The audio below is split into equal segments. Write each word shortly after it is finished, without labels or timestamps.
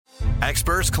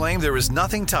Experts claim there is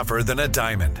nothing tougher than a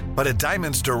diamond. But at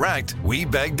Diamonds Direct, we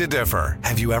beg to differ.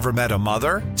 Have you ever met a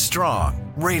mother? Strong,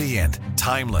 radiant,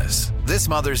 timeless. This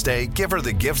Mother's Day, give her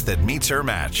the gift that meets her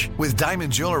match. With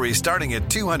diamond jewelry starting at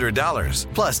 $200.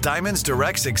 Plus Diamonds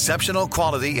Direct's exceptional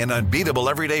quality and unbeatable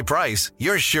everyday price,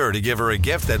 you're sure to give her a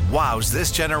gift that wows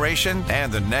this generation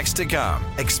and the next to come.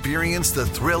 Experience the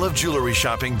thrill of jewelry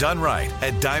shopping done right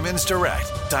at Diamonds Direct.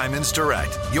 Diamonds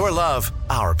Direct. Your love,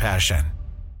 our passion.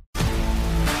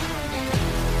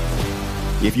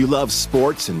 If you love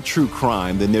sports and true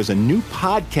crime, then there's a new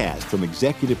podcast from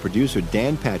executive producer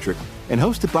Dan Patrick and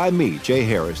hosted by me, Jay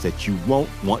Harris, that you won't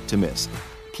want to miss.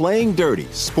 Playing Dirty: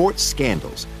 Sports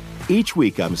Scandals. Each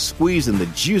week, I'm squeezing the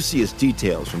juiciest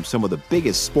details from some of the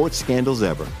biggest sports scandals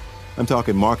ever. I'm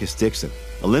talking Marcus Dixon,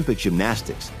 Olympic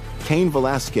gymnastics, Cain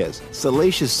Velasquez,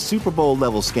 salacious Super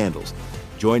Bowl-level scandals.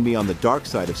 Join me on the dark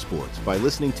side of sports by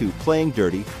listening to Playing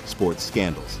Dirty: Sports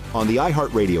Scandals on the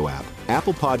iHeartRadio app,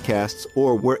 Apple Podcasts,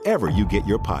 or wherever you get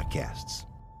your podcasts.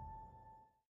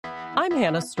 I'm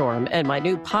Hannah Storm, and my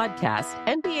new podcast,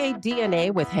 NBA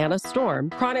DNA with Hannah Storm,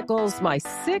 chronicles my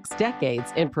 6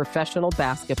 decades in professional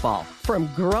basketball. From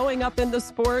growing up in the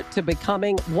sport to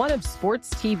becoming one of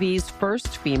sports TV's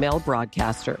first female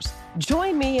broadcasters.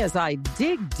 Join me as I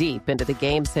dig deep into the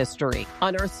game's history,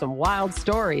 unearth some wild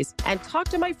stories, and talk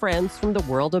to my friends from the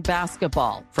world of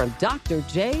basketball, from Dr.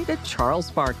 J to Charles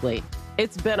Barkley.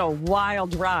 It's been a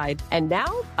wild ride, and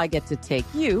now I get to take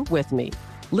you with me.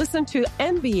 Listen to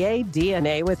NBA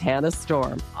DNA with Hannah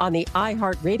Storm on the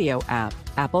iHeartRadio app,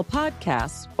 Apple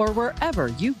Podcasts, or wherever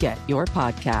you get your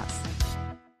podcasts.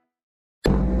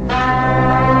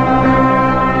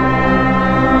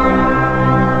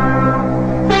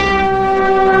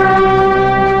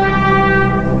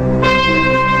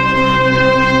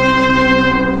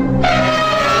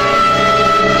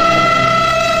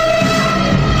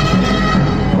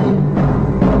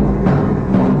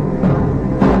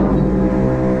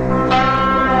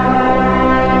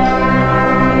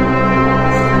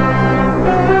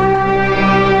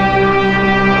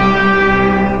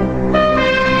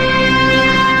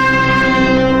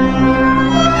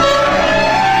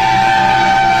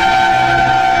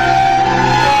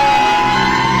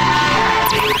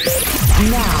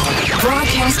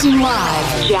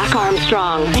 Live, Jack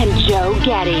Armstrong and Joe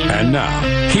Getty. And now,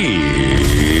 here's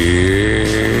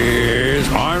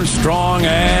Armstrong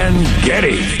and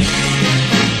Getty.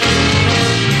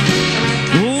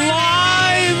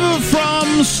 Live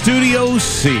from Studio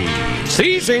C.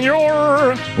 Si,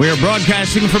 senor. We are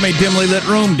broadcasting from a dimly lit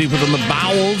room deep within the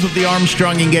bowels of the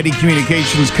Armstrong and Getty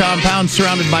Communications compound,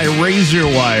 surrounded by razor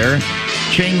wire,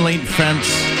 chain link fence,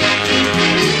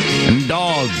 and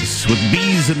dogs with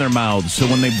bees in their mouths, so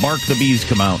when they bark, the bees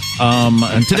come out.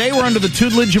 And today we're under the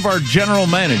tutelage of our general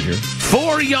manager.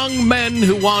 4 young men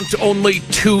who want only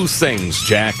 2 things,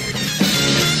 Jack.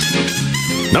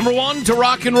 Number 1, to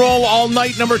rock and roll all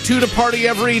night. Number 2, to party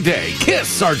every day.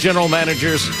 Kiss, our general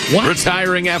managers,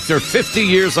 retiring after 50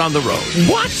 years on the road.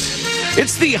 What?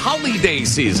 It's the holiday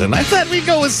season. I thought we'd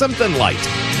go with something light.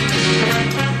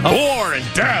 War and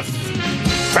death,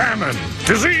 famine,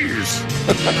 disease.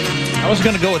 I was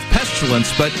going to go with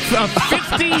pestilence, but a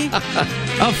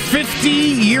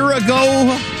 50-year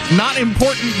ago, not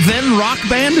important then rock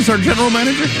band is our general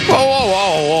manager?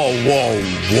 Whoa.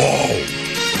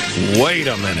 Wait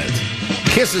a minute.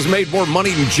 Kiss has made more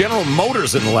money than General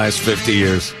Motors in the last 50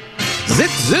 years.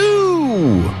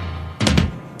 Zit-zoo!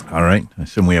 All right. I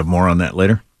assume we have more on that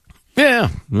later. Yeah.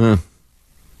 Got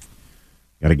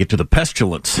to get to the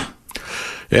pestilence.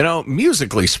 You know,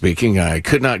 musically speaking, I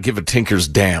could not give a tinker's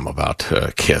damn about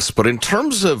Kiss. But in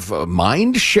terms of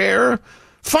mind share,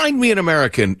 find me an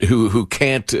American who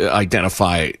can't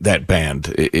identify that band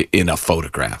in a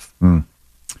photograph.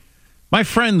 My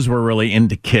friends were really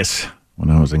into Kiss when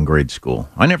I was in grade school.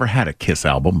 I never had a Kiss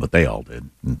album, but they all did,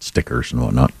 and stickers and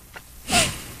whatnot.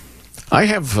 I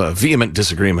have vehement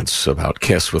disagreements about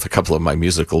Kiss with a couple of my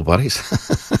musical buddies.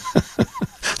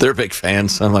 They're big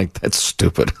fans. I'm like, that's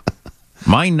stupid.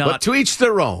 But to each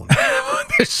their own.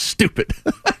 They're stupid.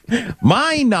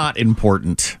 My not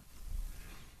important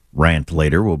rant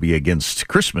later will be against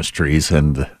Christmas trees,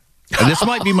 and this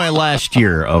might be my last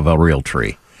year of a real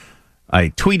tree. I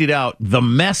tweeted out the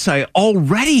mess I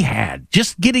already had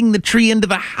just getting the tree into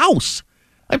the house.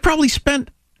 I probably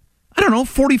spent,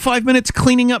 45 minutes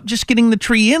cleaning up just getting the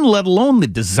tree in, let alone the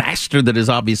disaster that is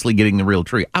obviously getting the real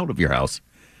tree out of your house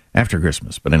after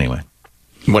Christmas. But anyway.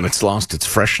 When it's lost its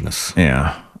freshness.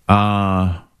 Yeah.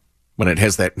 When it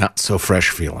has that not-so-fresh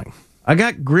feeling. I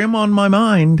got grim on my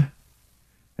mind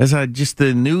as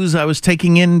the news I was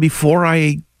taking in before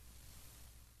I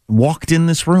walked in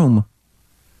this room.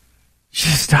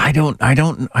 Just I don't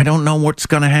know what's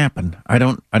going to happen. I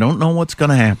don't know what's going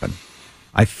to happen.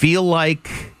 I feel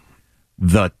like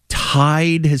the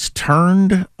tide has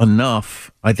turned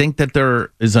enough. I think that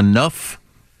there is enough,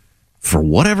 for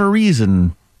whatever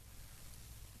reason,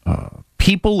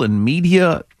 people and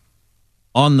media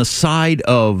on the side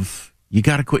of you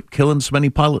got to quit killing so many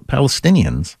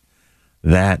Palestinians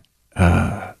that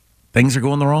things are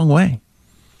going the wrong way.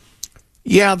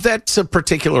 Yeah, that's a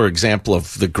particular example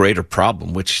of the greater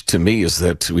problem, which to me is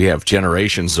that we have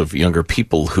generations of younger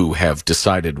people who have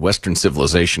decided Western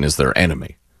civilization is their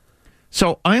enemy.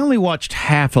 So I only watched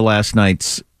half of last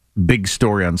night's big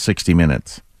story on 60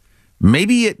 Minutes.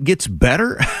 Maybe it gets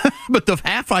better, but the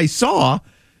half I saw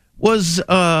was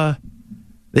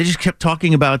they just kept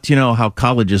talking about, how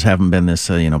colleges haven't been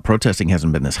this, protesting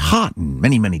hasn't been this hot in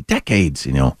many, many decades,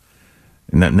 And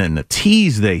then the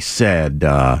tease they said,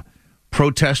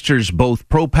 protesters both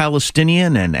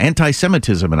pro-Palestinian and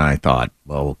anti-Semitism. And I thought,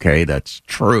 well, okay, that's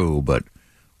true, but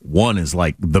one is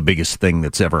like the biggest thing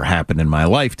that's ever happened in my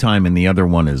lifetime, and the other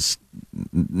one is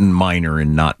minor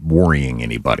and not worrying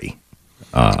anybody.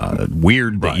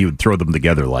 Weird that you would throw them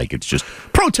together like it's just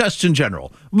protests in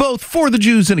general, both for the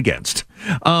Jews and against.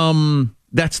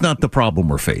 That's not the problem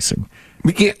we're facing.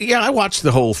 Yeah, I watched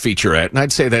the whole featurette, and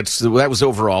I'd say that was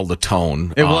overall the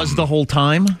tone. It was the whole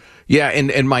time? Yeah,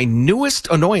 and my newest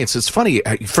annoyance, it's funny,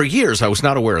 for years I was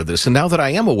not aware of this, and now that I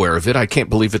am aware of it, I can't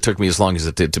believe it took me as long as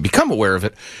it did to become aware of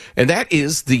it, and that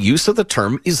is the use of the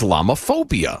term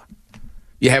Islamophobia.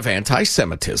 You have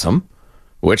anti-Semitism,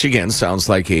 which again sounds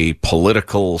like a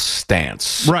political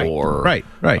stance or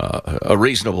a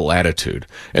reasonable attitude.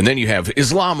 And then you have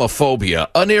Islamophobia,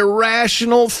 an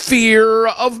irrational fear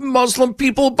of Muslim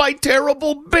people by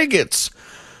terrible bigots,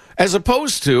 as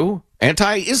opposed to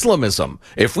anti-Islamism.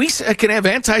 If we can have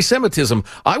anti-Semitism,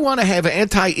 I want to have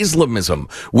anti-Islamism,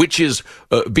 which is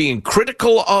being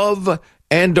critical of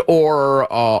and or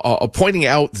pointing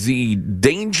out the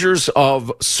dangers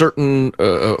of certain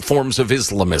forms of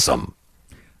Islamism.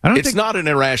 It's not an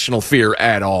irrational fear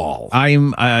at all.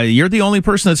 You're the only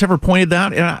person that's ever pointed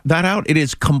that out. It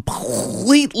is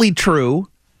completely true,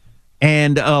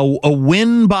 and a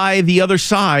win by the other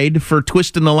side for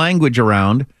twisting the language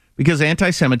around. Because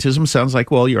anti-Semitism sounds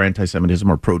like, well, you're anti-Semitism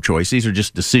or pro-choice. These are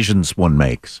just decisions one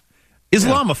makes.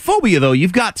 Islamophobia, though,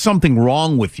 you've got something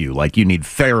wrong with you, like you need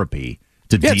therapy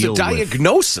to deal with. It's a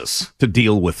diagnosis. To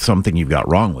deal with something you've got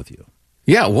wrong with you.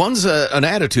 Yeah, one's an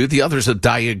attitude, the other's a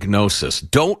diagnosis.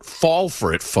 Don't fall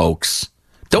for it, folks.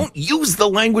 Don't use the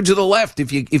language of the left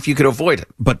if you could avoid it.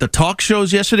 But the talk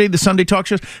shows yesterday, the Sunday talk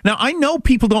shows. Now, I know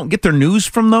people don't get their news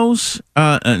from those.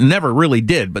 Never really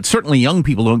did. But certainly young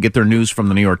people don't get their news from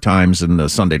the New York Times and the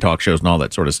Sunday talk shows and all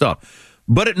that sort of stuff.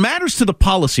 But it matters to the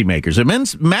policymakers.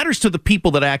 It matters to the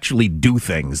people that actually do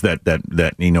things, that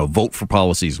vote for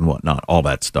policies and whatnot, all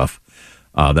that stuff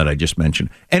that I just mentioned.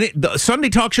 And the Sunday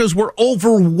talk shows were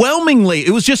overwhelmingly, it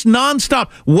was just nonstop.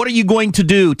 What are you going to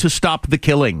do to stop the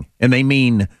killing? And they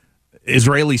mean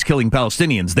Israelis killing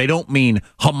Palestinians. They don't mean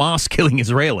Hamas killing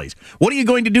Israelis. What are you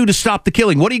going to do to stop the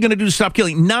killing? What are you going to do to stop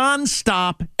killing?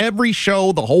 Nonstop, every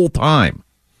show, the whole time.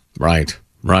 Right.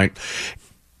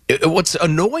 What's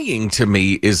annoying to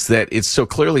me is that it's so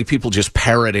clearly people just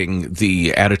parroting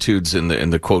the attitudes and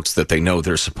the quotes that they know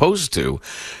they're supposed to.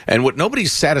 And what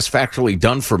nobody's satisfactorily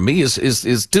done for me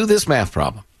is do this math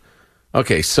problem.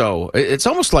 Okay, so it's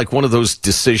almost like one of those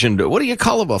what do you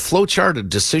call them? A flowchart, a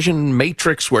decision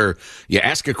matrix where you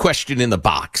ask a question in the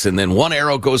box and then one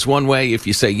arrow goes one way if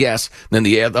you say yes, then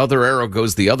the other arrow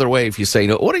goes the other way if you say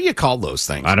no. What do you call those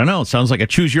things? I don't know. It sounds like a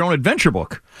choose your own adventure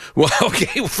book. Well,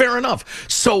 okay, fair enough.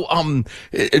 So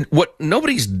what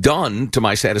nobody's done to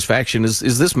my satisfaction is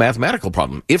this mathematical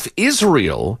problem. If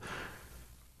Israel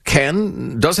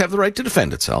does have the right to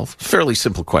defend itself. Fairly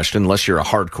simple question. Unless you're a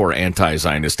hardcore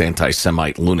anti-Zionist,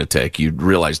 anti-Semite lunatic, you'd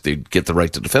realize they'd get the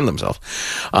right to defend themselves.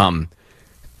 And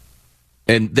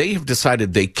they have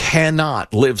decided they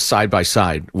cannot live side by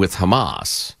side with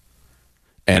Hamas.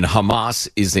 And Hamas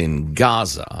is in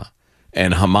Gaza.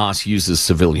 And Hamas uses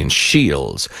civilian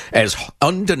shields, as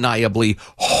undeniably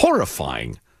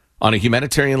horrifying on a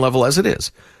humanitarian level as it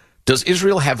is. Does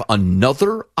Israel have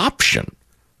another option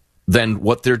than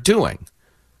what they're doing?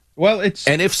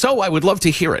 And if so, I would love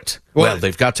to hear it. Well,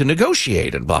 they've got to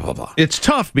negotiate and blah, blah, blah. It's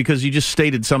tough because you just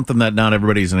stated something that not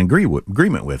everybody's in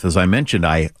agreement with. As I mentioned,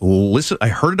 I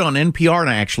heard it on NPR, and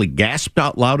I actually gasped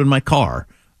out loud in my car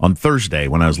on Thursday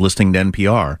when I was listening to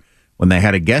NPR. When they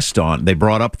had a guest on, they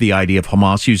brought up the idea of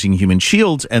Hamas using human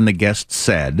shields, and the guest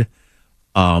said,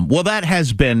 well, that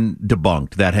has been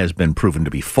debunked. That has been proven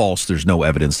to be false. There's no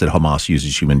evidence that Hamas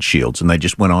uses human shields. And they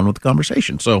just went on with the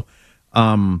conversation. So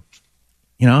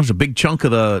There's a big chunk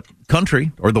of the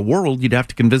country or the world you'd have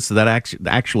to convince that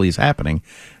actually is happening.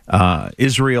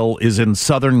 Israel is in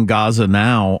southern Gaza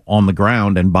now on the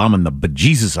ground and bombing the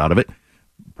bejesus out of it.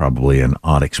 Probably an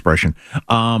odd expression,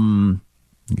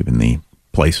 given the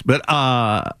place. But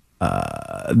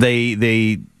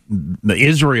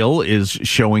Israel is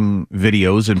showing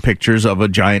videos and pictures of a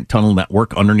giant tunnel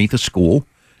network underneath a school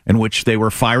in which they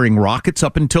were firing rockets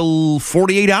up until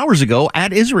 48 hours ago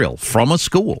at Israel from a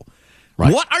school.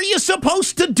 Right. What are you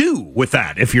supposed to do with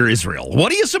that if you're Israel?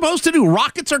 What are you supposed to do?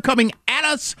 Rockets are coming at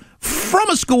us from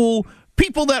a school,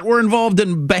 people that were involved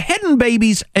in beheading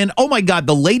babies, and oh my God,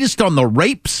 the latest on the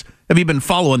rapes. Have you been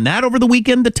following that over the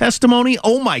weekend, the testimony?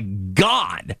 Oh my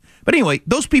God. But anyway,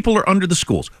 those people are under the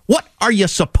schools. What are you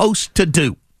supposed to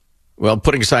do? Well,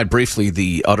 putting aside briefly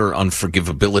the utter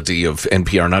unforgivability of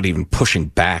NPR not even pushing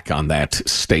back on that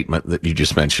statement that you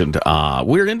just mentioned,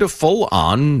 we're into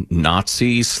full-on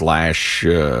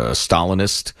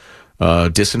Nazi/Stalinist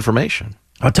disinformation.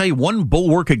 I'll tell you, one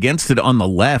bulwark against it on the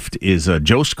left is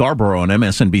Joe Scarborough on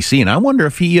MSNBC, and I wonder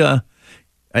if he, I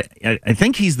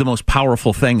think he's the most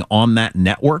powerful thing on that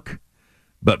network.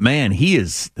 But man,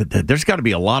 there's got to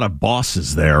be a lot of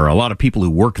bosses there, a lot of people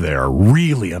who work there are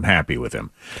really unhappy with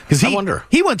him. Because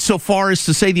he went so far as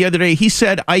to say the other day, he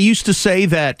said, I used to say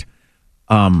that,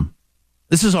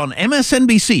 this is on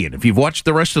MSNBC, and if you've watched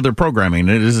the rest of their programming,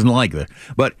 it isn't like that.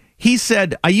 But he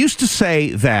said, I used to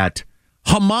say that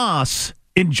Hamas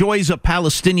enjoys a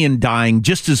Palestinian dying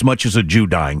just as much as a Jew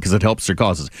dying because it helps their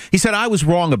causes. He said, I was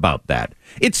wrong about that.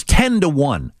 It's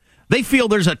 10-1. They feel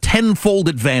there's a tenfold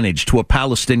advantage to a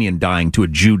Palestinian dying to a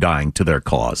Jew dying to their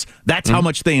cause. That's how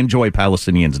much they enjoy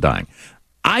Palestinians dying.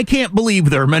 I can't believe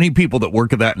there are many people that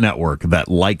work at that network that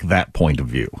like that point of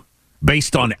view,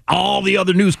 based on all the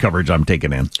other news coverage I'm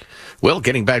taking in. Well,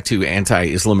 getting back to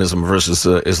anti-Islamism versus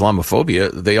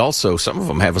Islamophobia, they also, some of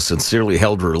them have a sincerely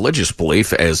held religious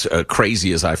belief, as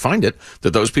crazy as I find it,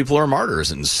 that those people are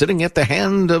martyrs and sitting at the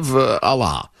hand of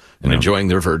Allah. And enjoying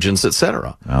their virgins,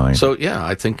 etc. So, yeah,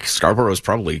 I think Scarborough is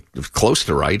probably close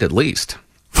to right, at least.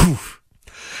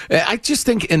 I just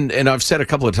think, and I've said a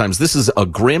couple of times, this is a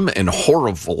grim and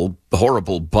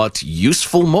horrible, but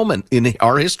useful moment in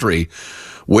our history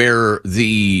where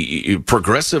the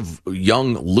progressive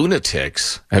young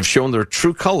lunatics have shown their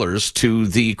true colors to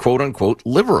the quote-unquote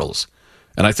liberals.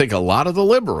 And I think a lot of the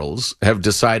liberals have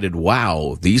decided,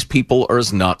 wow, these people are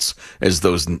as nuts as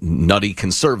those nutty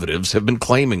conservatives have been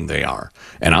claiming they are.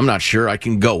 And I'm not sure I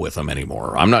can go with them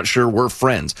anymore. I'm not sure we're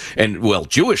friends. And, well,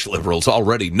 Jewish liberals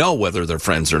already know whether they're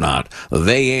friends or not.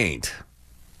 They ain't.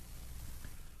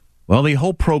 Well, the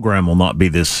whole program will not be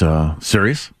this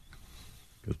serious.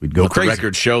 Because we'd go crazy. The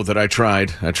records show that I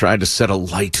tried. I tried to set a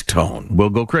light tone. We'll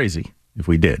go crazy if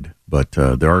we did. But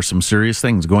there are some serious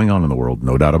things going on in the world,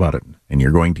 no doubt about it. And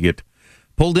you're going to get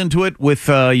pulled into it with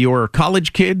your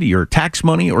college kid, your tax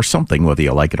money, or something, whether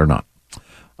you like it or not.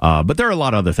 But there are a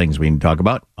lot of other things we need to talk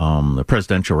about. The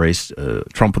presidential race,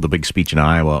 Trump with a big speech in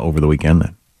Iowa over the weekend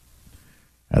that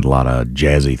had a lot of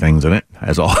jazzy things in it,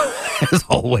 as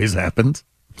always happens.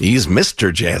 He's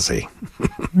Mr. Jazzy.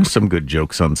 There's some good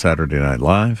jokes on Saturday Night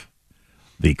Live.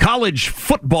 The college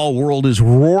football world is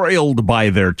roiled by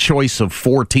their choice of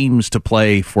 4 teams to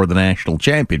play for the national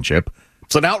championship.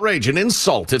 It's an outrage, an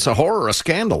insult. It's a horror, a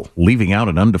scandal. Leaving out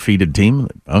an undefeated team.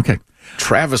 Okay.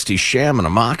 Travesty, sham, and a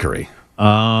mockery.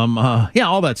 Yeah,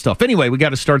 all that stuff. Anyway, we got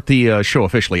to start the show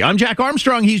officially. I'm Jack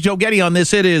Armstrong. He's Joe Getty on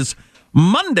this. It is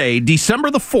Monday,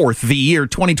 December the 4th, the year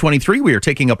 2023. We are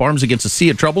taking up arms against a sea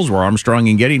of troubles. We're Armstrong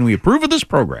and Getty, and we approve of this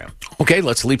program. Okay,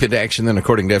 let's leap into action then.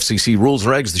 According to FCC rules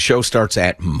and regs, the show starts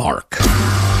at mark.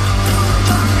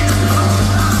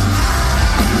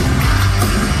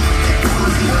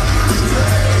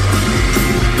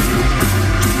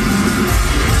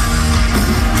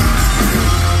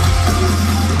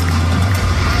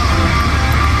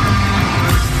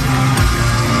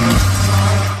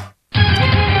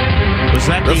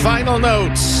 The final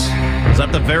notes. Is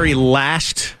that the very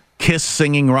last Kiss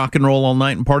singing Rock and Roll All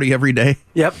Night and Party Every Day?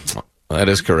 Yep. That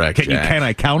is correct, Jack. Can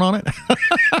I count on it?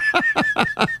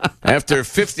 After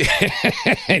 50...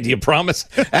 Do you promise?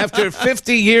 After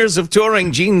 50 years of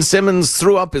touring, Gene Simmons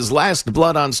threw up his last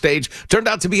blood on stage. Turned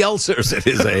out to be ulcers at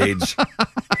his age.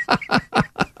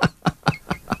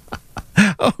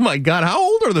 Oh, my God. How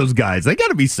old are those guys? They got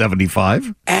to be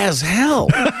 75. As hell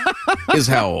is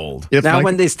how old.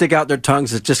 When they stick out their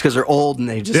tongues, it's just because they're old and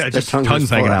they just their tongues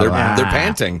hanging out. They're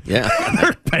panting. Yeah.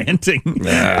 They're panting.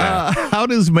 Yeah. How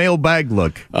does Mailbag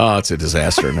look? Oh, it's a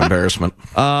disaster, an embarrassment.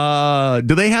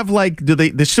 Do they have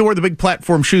they still wear the big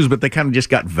platform shoes, but they kind of just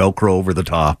got Velcro over the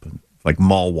top, like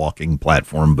mall walking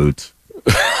platform boots?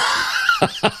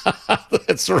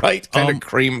 That's right. Kind of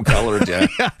cream colored, yeah.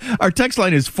 Yeah. Our text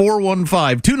line is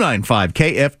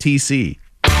 415-295-KFTC.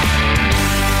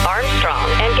 Armstrong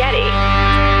and Getty.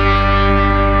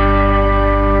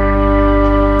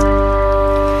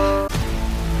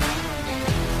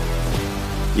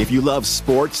 If you love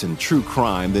sports and true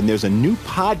crime, then there's a new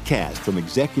podcast from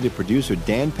executive producer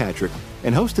Dan Patrick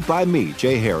and hosted by me,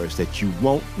 Jay Harris, that you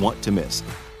won't want to miss.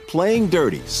 Playing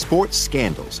Dirty: Sports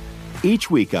Scandals. Each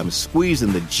week, I'm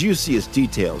squeezing the juiciest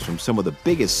details from some of the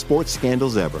biggest sports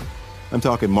scandals ever. I'm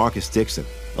talking Marcus Dixon,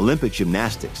 Olympic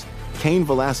gymnastics, Cain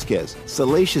Velasquez,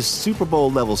 salacious Super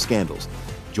Bowl-level scandals.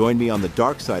 Join me on the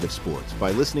dark side of sports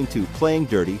by listening to Playing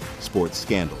Dirty: Sports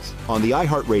Scandals on the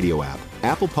iHeartRadio app,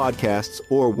 Apple Podcasts,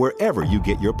 or wherever you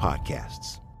get your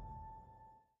podcasts.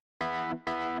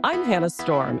 I'm Hannah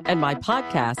Storm, and my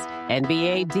podcast,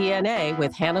 NBA DNA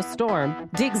with Hannah Storm,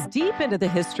 digs deep into the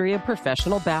history of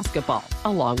professional basketball,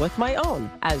 along with my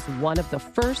own, as one of the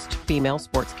first female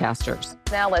sportscasters.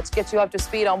 Now let's get you up to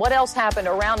speed on what else happened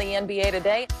around the NBA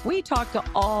today. We talk to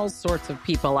all sorts of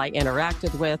people I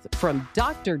interacted with, from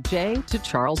Dr. J to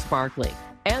Charles Barkley,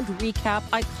 and recap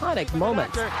iconic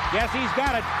moments. Yes, he's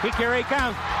got it. Here he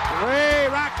comes. Way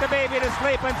rock the baby to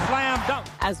sleep and slam dunk.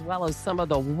 As well as some of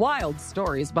the wild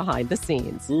stories behind the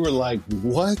scenes. We were like,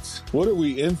 what? What are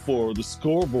we in for? The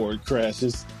scoreboard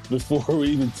crashes before we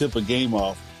even tip a game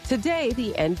off. Today,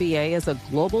 the NBA is a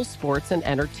global sports and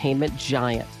entertainment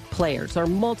giant. Players are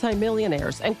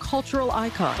multimillionaires and cultural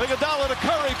icons. Iguodala to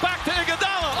Curry, back to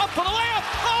Iguodala, up for the layup.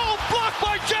 Oh, blocked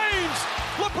by James.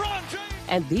 LeBron James.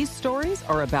 And these stories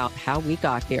are about how we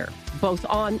got here, both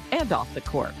on and off the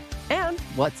court. And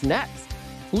what's next?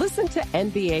 Listen to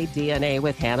NBA DNA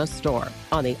with Hannah Storm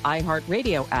on the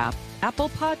iHeartRadio app, Apple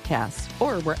Podcasts,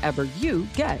 or wherever you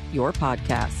get your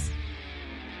podcasts.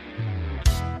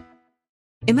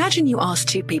 Imagine you ask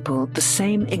two people the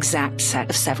same exact set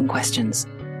of 7 questions.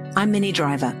 I'm Minnie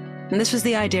Driver, and this was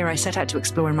the idea I set out to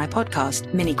explore in my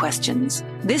podcast, Mini Questions.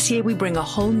 This year, we bring a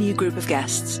whole new group of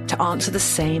guests to answer the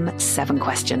same 7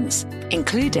 questions,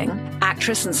 including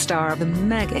actress and star of the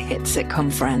mega hit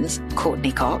sitcom Friends,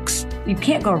 Courtney Cox. You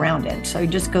can't go around it, so you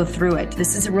just go through it.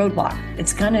 This is a roadblock.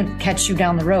 It's going to catch you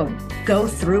down the road. Go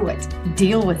through it.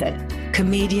 Deal with it.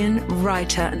 Comedian,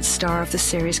 writer, and star of the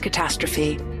series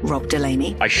Catastrophe, Rob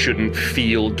Delaney. I shouldn't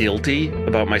feel guilty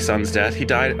about my son's death. He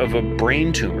died of a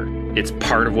brain tumor. It's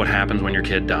part of what happens when your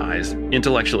kid dies.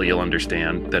 Intellectually, you'll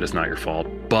understand that it's not your fault,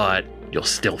 but you'll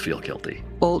still feel guilty.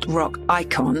 Alt-rock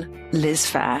icon, Liz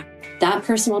Phair. That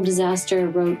personal disaster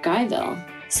wrote Guyville.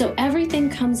 So everything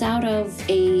comes out of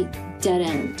a dead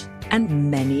end. And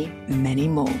many, many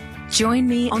more. Join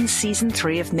me on Season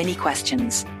 3 of Mini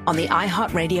Questions on the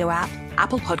iHeartRadio app,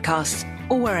 Apple Podcasts,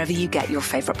 or wherever you get your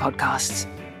favorite podcasts.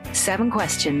 7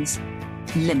 questions,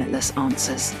 limitless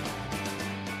answers.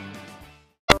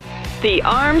 The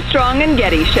Armstrong and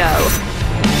Getty Show.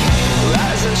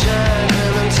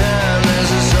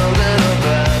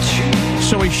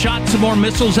 So we shot some more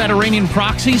missiles at Iranian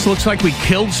proxies. Looks like we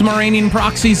killed some Iranian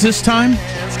proxies this time.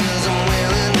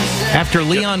 After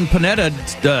Leon Panetta,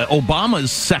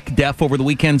 Obama's SecDef over the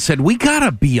weekend, said, we got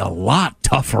to be a lot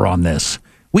tougher on this.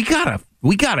 We gotta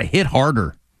hit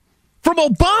harder. From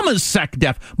Obama's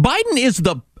SecDef. Biden is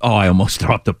the... Oh, I almost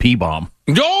dropped the P-bomb.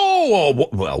 Oh,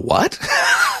 well, what?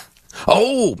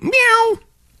 Oh, meow.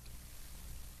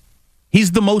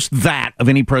 He's the most that of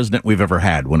any president we've ever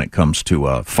had when it comes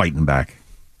to fighting back.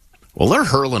 Well, they're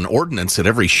hurling ordnance at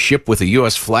every ship with a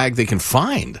U.S. flag they can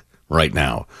find right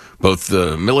now, both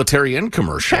the military and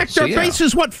commercial. Checked our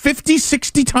bases, 50,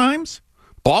 60 times?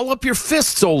 Ball up your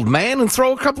fists, old man, and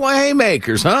throw a couple of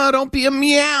haymakers, huh? Don't be a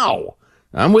meow.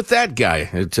 I'm with that guy.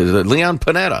 It's Leon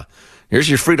Panetta. Here's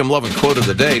your freedom-loving quote of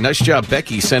the day. Nice job,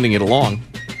 Becky, sending it along.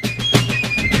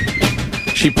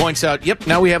 She points out, yep,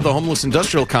 now we have the homeless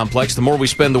industrial complex. The more we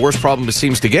spend, the worse problem it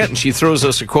seems to get. And she throws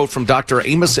us a quote from Dr.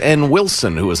 Amos N.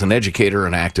 Wilson, who is an educator,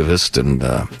 an activist, and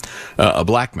a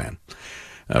black man,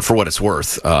 for what it's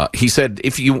worth. He said,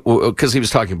 because he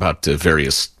was talking about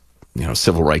various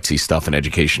civil rightsy stuff and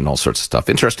education, all sorts of stuff.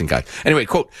 Interesting guy. Anyway,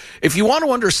 quote, if you want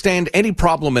to understand any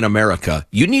problem in America,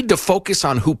 you need to focus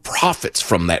on who profits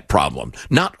from that problem,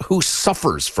 not who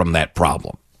suffers from that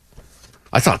problem.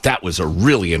 I thought that was a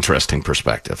really interesting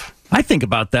perspective. I think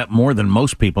about that more than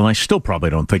most people, and I still probably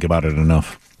don't think about it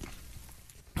enough.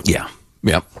 Yeah.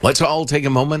 Let's all take a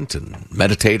moment and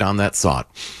meditate on that thought.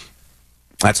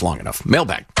 That's long enough.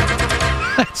 Mailbag.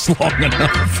 That's long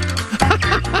enough.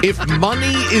 If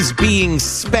money is being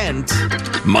spent,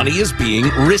 money is being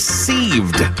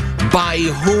received. By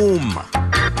whom?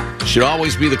 Should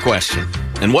always be the question.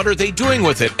 And what are they doing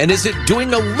with it? And is it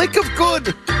doing a lick of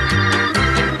good?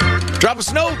 Drop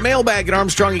us a note, mailbag at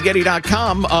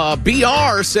armstrongandgetty.com.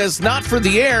 BR says, not for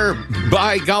the air.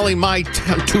 By golly, my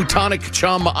Teutonic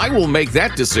chum, I will make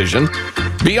that decision.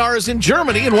 BR is in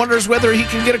Germany and wonders whether he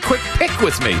can get a quick pick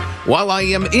with me while I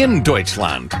am in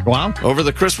Deutschland. Wow. Over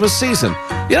the Christmas season.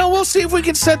 We'll see if we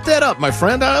can set that up, my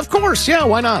friend. Of course, yeah,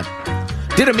 why not?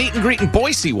 Did a meet and greet in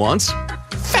Boise once.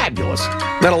 Fabulous.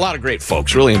 Met a lot of great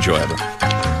folks. Really enjoyable.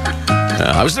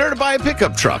 I was there to buy a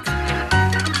pickup truck.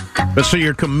 But so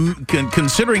you're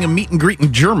considering a meet and greet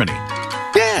in Germany?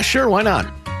 Yeah, sure, why not?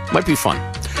 Might be fun.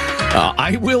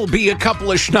 I will be a couple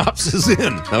of schnapses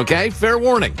in, okay? Fair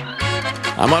warning.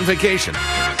 I'm on vacation.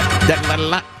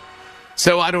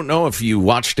 So I don't know if you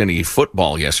watched any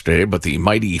football yesterday, but the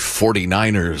mighty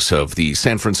 49ers of the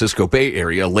San Francisco Bay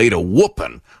Area laid a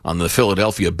whooping on the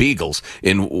Philadelphia Beagles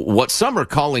in what some are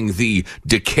calling the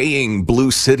decaying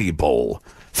Blue City Bowl.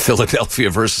 Philadelphia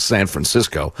versus San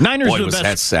Francisco. Niners are was the that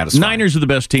best. satisfying. Niners are the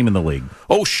best team in the league.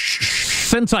 Oh,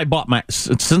 since I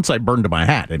burned my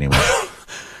hat anyway.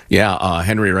 Yeah,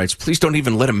 Henry writes, please don't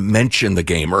even let him mention the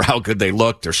game or how good they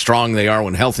looked or strong they are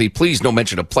when healthy. Please don't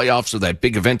mention the playoffs or that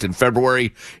big event in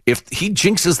February. If he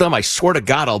jinxes them, I swear to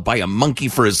God, I'll buy a monkey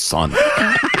for his son.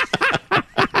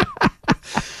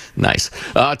 Nice.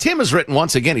 Tim has written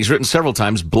once again, he's written several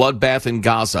times, bloodbath in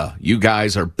Gaza. You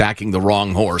guys are backing the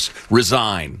wrong horse.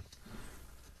 Resign.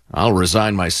 I'll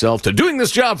resign myself to doing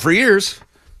this job for years.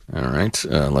 All right,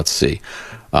 let's see.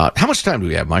 How much time do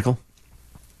we have, Michael?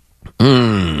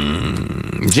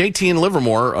 JT in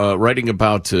Livermore writing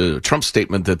about Trump's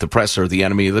statement that the press are the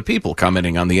enemy of the people,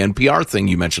 commenting on the NPR thing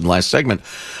you mentioned last segment.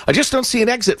 I just don't see an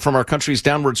exit from our country's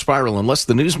downward spiral unless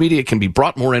the news media can be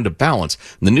brought more into balance.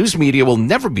 The news media will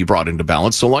never be brought into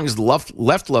balance so long as the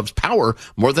left loves power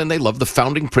more than they love the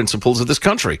founding principles of this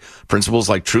country. Principles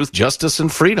like truth, justice,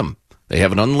 and freedom. They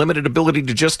have an unlimited ability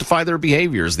to justify their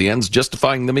behaviors, the ends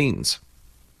justifying the means.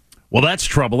 Well, that's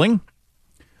troubling.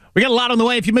 We got a lot on the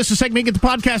way. If you missed a segment, get the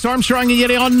podcast Armstrong and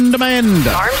Getty on demand.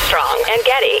 Armstrong and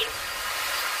Getty.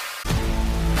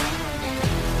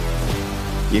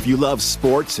 If you love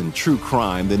sports and true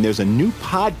crime, then there's a new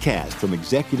podcast from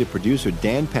executive producer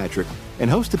Dan Patrick and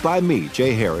hosted by me,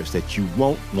 Jay Harris, that you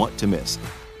won't want to miss.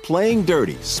 Playing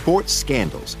Dirty: Sports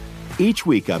Scandals. Each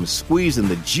week, I'm squeezing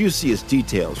the juiciest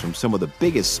details from some of the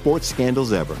biggest sports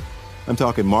scandals ever. I'm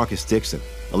talking Marcus Dixon,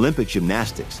 Olympic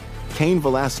gymnastics, Cain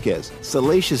Velasquez,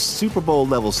 salacious Super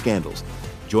Bowl-level scandals.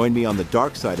 Join me on the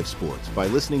dark side of sports by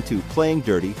listening to Playing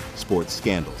Dirty: Sports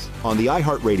Scandals on the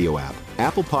iHeartRadio app,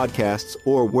 Apple Podcasts,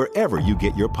 or wherever you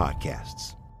get your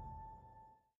podcasts.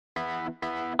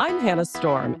 I'm Hannah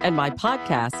Storm, and my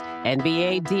podcast,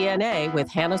 NBA DNA with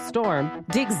Hannah Storm,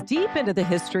 digs deep into the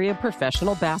history of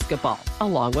professional basketball,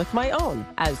 along with my own,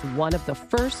 as one of the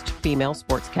first female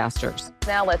sportscasters.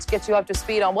 Now let's get you up to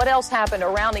speed on what else happened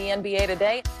around the NBA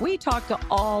today. We talked to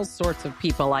all sorts of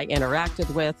people I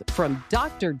interacted with, from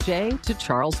Dr. J to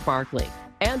Charles Barkley,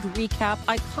 and recap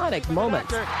iconic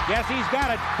moments. Yes, he's got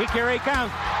it. Here he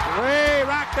comes. Way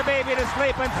rock the baby to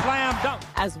sleep and slam dunk.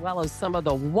 As well as some of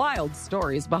the wild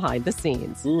stories behind the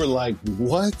scenes. We were like,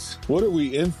 what? What are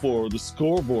we in for? The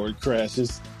scoreboard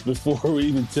crashes before we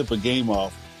even tip a game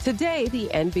off. Today, the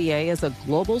NBA is a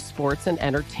global sports and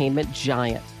entertainment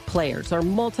giant. Players are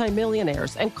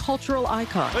multimillionaires and cultural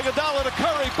icons. Iguodala to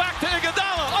Curry, back to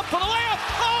Iguodala, up for the layup.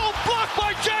 Oh, blocked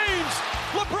by James.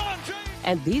 LeBron James.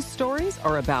 And these stories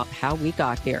are about how we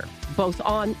got here, both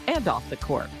on and off the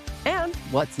court. And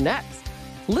what's next?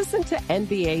 Listen to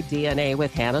NBA DNA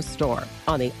with Hannah Storm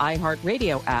on the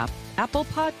iHeartRadio app, Apple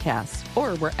Podcasts,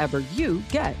 or wherever you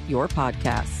get your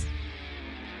podcasts.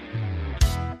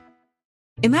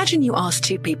 Imagine you ask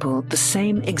two people the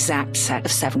same exact set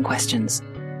of 7 questions.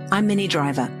 I'm Minnie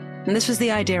Driver, and this was the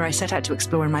idea I set out to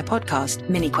explore in my podcast,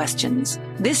 Mini Questions.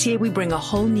 This year, we bring a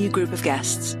whole new group of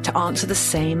guests to answer the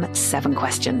same 7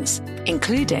 questions,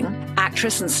 including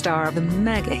actress and star of the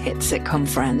mega hit sitcom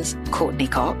Friends, Courtney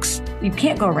Cox. You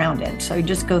can't go around it, so you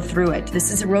just go through it.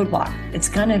 This is a roadblock. It's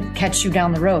going to catch you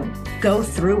down the road. Go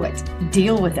through it.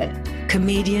 Deal with it.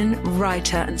 Comedian,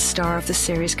 writer, and star of the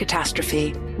series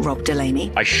Catastrophe, Rob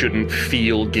Delaney. I shouldn't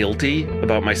feel guilty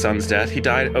about my son's death. He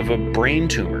died of a brain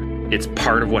tumor. It's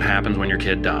part of what happens when your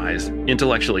kid dies.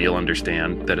 Intellectually, you'll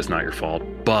understand that it's not your fault,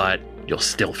 but you'll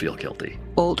still feel guilty.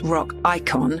 Alt-rock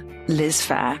icon, Liz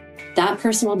Phair. That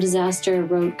personal disaster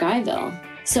wrote Guyville.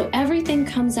 So everything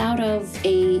comes out of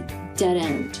a dead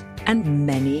end. And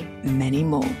many, many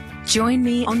more. Join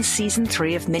me on Season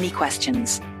 3 of Mini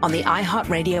Questions on the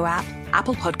iHeartRadio app,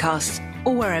 Apple Podcasts,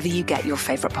 or wherever you get your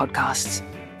favorite podcasts.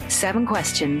 7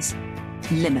 questions,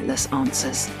 limitless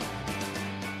answers.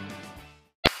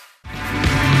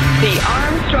 The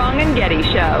Armstrong and Getty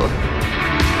Show.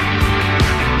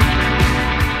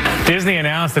 Disney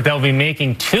announced that they'll be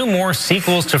making 2 more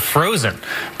sequels to Frozen.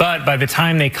 But by the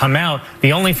time they come out,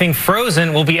 the only thing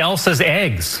frozen will be Elsa's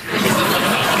eggs.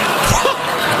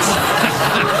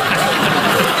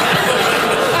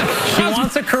 She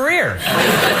wants a career.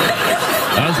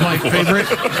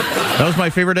 That was my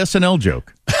favorite SNL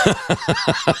joke.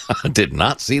 Did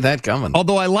not see that coming.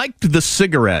 Although I liked the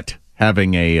cigarette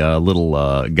having a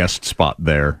little guest spot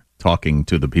there talking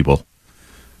to the people.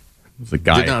 The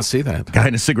guy, did not see that. Guy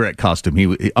in a cigarette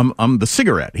costume. I'm the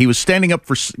cigarette. He was standing up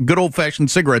for good old-fashioned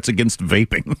cigarettes against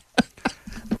vaping.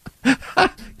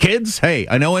 Kids, hey,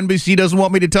 I know NBC doesn't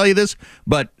want me to tell you this,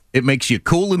 but it makes you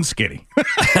cool and skinny.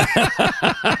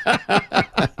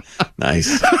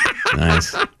 Nice.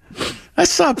 I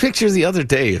saw a picture the other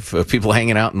day of people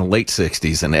hanging out in the late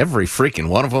 60s, and every freaking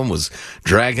one of them was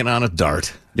dragging on a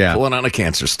dart, pulling on a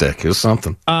cancer stick. It was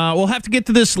something. We'll have to get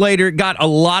to this later. Got a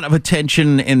lot of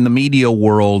attention in the media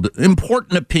world.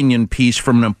 Important opinion piece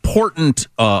from an important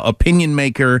opinion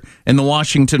maker in the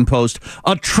Washington Post.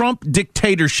 A Trump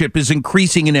dictatorship is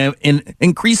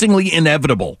increasingly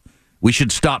inevitable. We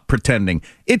should stop pretending.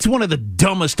 It's one of the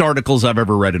dumbest articles I've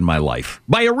ever read in my life.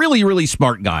 By a really, really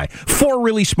smart guy. 4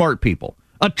 really smart people.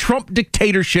 A Trump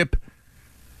dictatorship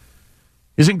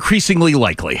is increasingly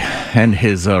likely. And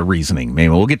his reasoning. Maybe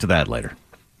we'll get to that later.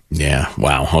 Yeah,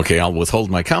 wow. Okay, I'll withhold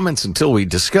my comments until we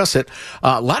discuss it.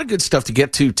 A lot of good stuff to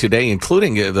get to today,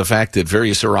 including the fact that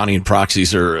various Iranian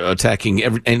proxies are attacking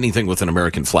anything with an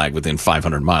American flag within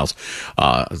 500 miles.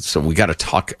 So we got to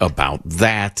talk about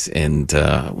that. And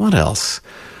what else?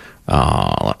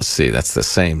 Let's see. That's the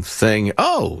same thing.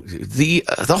 Oh, the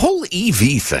whole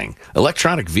EV thing,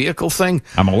 electronic vehicle thing.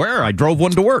 I'm aware. I drove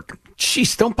one to work.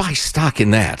 Jeez, don't buy stock in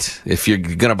that if you're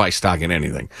going to buy stock in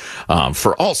anything,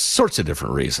 for all sorts of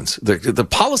different reasons. The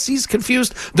policy's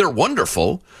confused. They're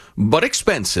wonderful, but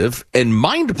expensive and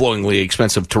mind-blowingly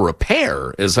expensive to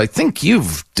repair, as I think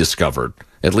you've discovered,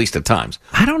 at least at times.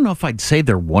 I don't know if I'd say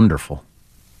they're wonderful.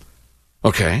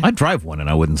 Okay. I'd drive one, and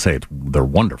I wouldn't say they're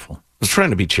wonderful. I was trying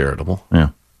to be charitable. Yeah.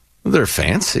 They're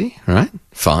fancy, right?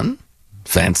 Fun.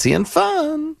 Fancy and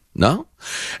fun. No?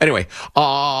 Anyway,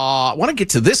 I want to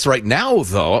get to this right now,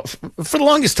 though. For the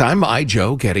longest time, I,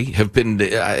 Joe Getty, have been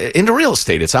into real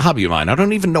estate. It's a hobby of mine. I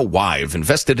don't even know why. I've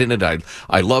invested in it.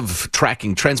 I love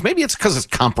tracking trends. Maybe it's because it's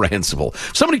comprehensible.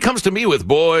 Somebody comes to me with,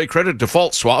 boy, credit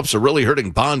default swaps are really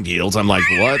hurting bond yields. I'm like,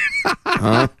 what?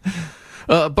 Huh?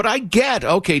 But I get,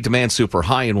 okay, demand's super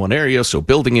high in one area, so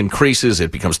building increases,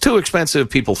 it becomes too expensive,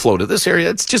 people flow to this area.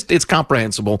 It's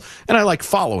comprehensible, and I like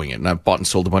following it, and I've bought and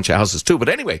sold a bunch of houses too. But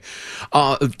anyway,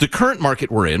 the current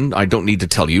market we're in, I don't need to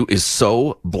tell you, is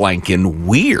so blanking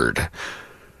weird.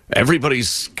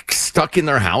 Everybody's stuck in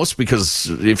their house because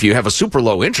if you have a super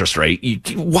low interest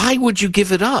rate, why would you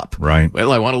give it up? Right.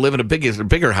 Well, I want to live in a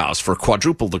bigger house for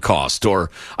quadruple the cost,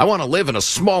 or I want to live in a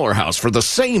smaller house for the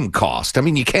same cost. I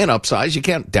mean, you can't upsize, you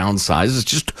can't downsize. It's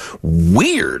just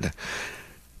weird.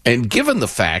 And given the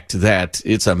fact that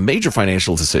it's a major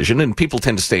financial decision and people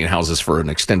tend to stay in houses for an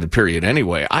extended period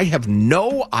anyway, I have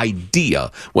no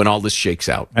idea when all this shakes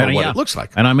out or what it looks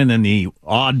like. And I'm in the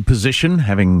odd position,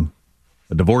 having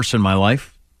a divorce in my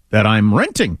life, that I'm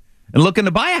renting and looking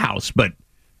to buy a house, but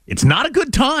it's not a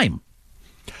good time.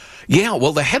 Yeah,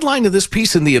 well, the headline of this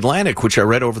piece in The Atlantic, which I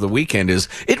read over the weekend, is,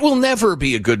 it will never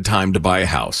be a good time to buy a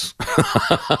house.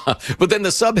 But then the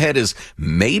subhead is,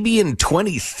 maybe in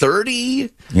 2030?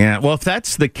 Yeah, well, if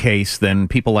that's the case, then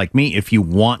people like me, if you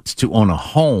want to own a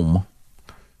home,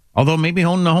 although maybe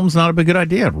owning a home's not a good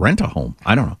idea, rent a home.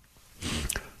 I don't know.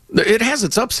 It has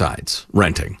its upsides,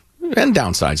 renting. And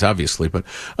downsides, obviously. But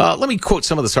let me quote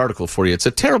some of this article for you. It's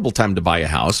a terrible time to buy a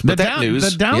house. But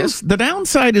the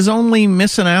downside is only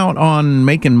missing out on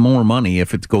making more money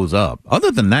if it goes up.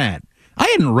 Other than that, I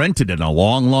hadn't rented in a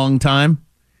long, long time.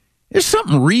 There's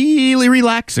something really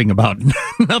relaxing about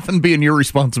nothing being your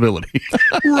responsibility.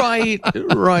 Right.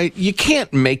 You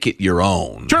can't make it your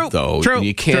own. True.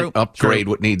 You can't upgrade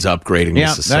what needs upgrading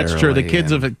necessarily. That's true.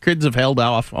 The kids have held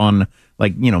off on,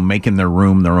 making their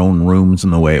own rooms in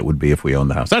the way it would be if we owned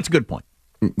the house. That's a good point.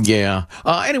 Yeah.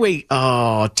 Anyway,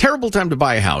 terrible time to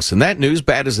buy a house. And that news,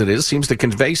 bad as it is, seems to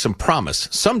convey some promise.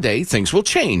 Someday things will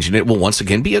change, and it will once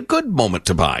again be a good moment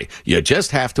to buy. You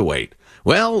just have to wait.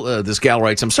 Well, this gal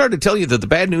writes, I'm sorry to tell you that the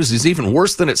bad news is even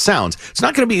worse than it sounds. It's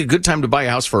not going to be a good time to buy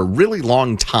a house for a really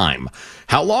long time.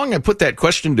 How long? I put that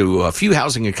question to a few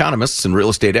housing economists and real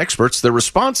estate experts. Their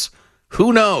response?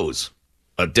 Who knows?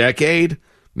 A decade?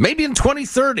 Maybe in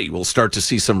 2030 we'll start to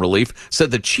see some relief,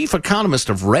 said the chief economist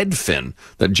of Redfin,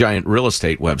 the giant real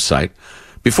estate website,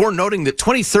 before noting that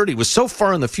 2030 was so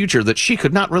far in the future that she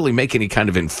could not really make any kind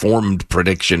of informed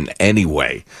prediction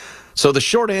anyway. So the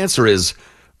short answer is,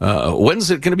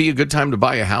 when's it going to be a good time to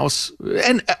buy a house?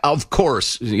 And of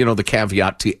course, the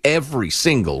caveat to every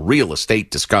single real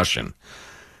estate discussion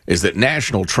is that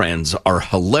national trends are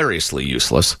hilariously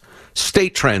useless.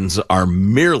 State trends are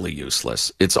merely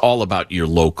useless. It's all about your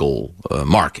local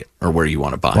market or where you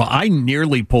want to buy. Well, I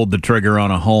nearly pulled the trigger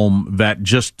on a home that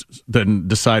just then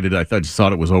decided I just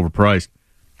thought it was overpriced.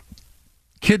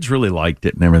 Kids really liked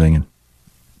it and everything. And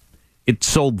it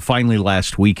sold finally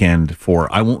last weekend for,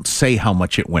 I won't say how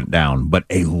much it went down, but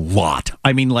a lot.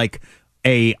 I mean, like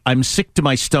I'm sick to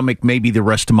my stomach, maybe the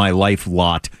rest of my life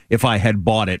lot if I had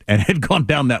bought it and had gone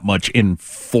down that much in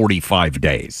 45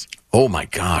 days. Oh, my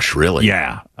gosh, really?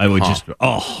 Yeah. I would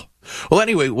Well,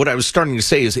 anyway, what I was starting to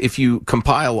say is if you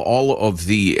compile all of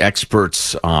the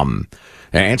experts'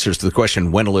 answers to the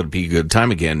question, when will it be a good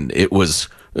time again, it was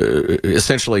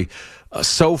essentially...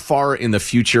 so far in the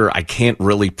future, I can't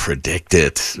really predict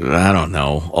it. I don't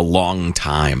know, a long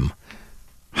time.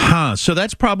 So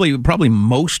that's probably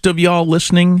most of y'all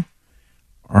listening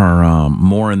are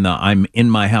more in the I'm in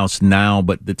my house now,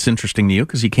 but it's interesting to you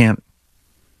because you can't.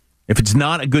 If it's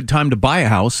not a good time to buy a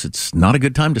house, it's not a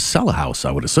good time to sell a house,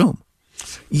 I would assume.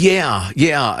 Yeah.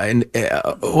 And,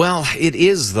 well, it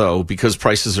is, though, because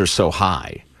prices are so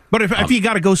high. But if you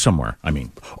got to go somewhere, I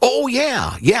mean. Oh,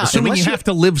 yeah. Assuming you have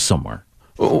to live somewhere.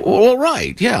 Well,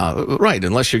 right. Yeah, right.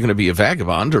 Unless you're going to be a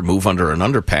vagabond or move under an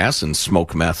underpass and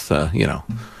smoke meth, Or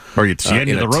it's the end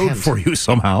of the road tent for you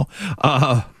somehow.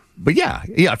 But yeah,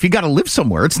 if you got to live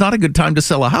somewhere, it's not a good time to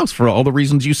sell a house for all the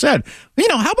reasons you said.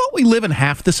 How about we live in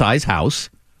half the size house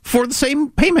for the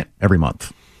same payment every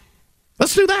month?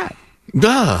 Let's do that.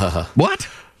 What?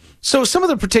 So some of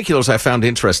the particulars I found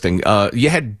interesting. You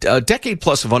had a decade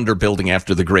plus of underbuilding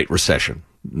after the Great Recession.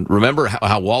 Remember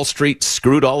how Wall Street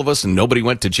screwed all of us and nobody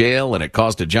went to jail and it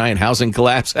caused a giant housing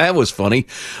collapse? That was funny.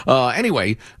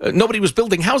 Anyway, nobody was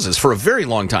building houses for a very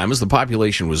long time as the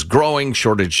population was growing.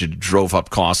 Shortage drove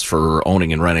up costs for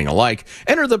owning and renting alike.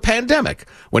 Enter the pandemic.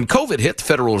 When COVID hit, the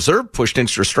Federal Reserve pushed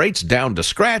interest rates down to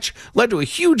scratch, led to a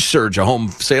huge surge of home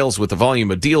sales with the volume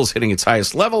of deals hitting its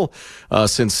highest level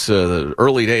since the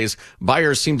early days.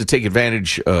 Buyers seemed to take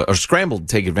advantage or scrambled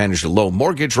to take advantage of low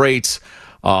mortgage rates.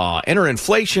 Enter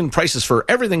inflation. Prices for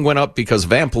everything went up because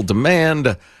of ample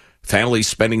demand. Families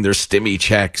spending their stimmy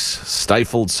checks,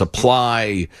 stifled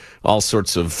supply, all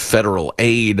sorts of federal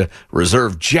aid.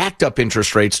 Reserve jacked up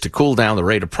interest rates to cool down the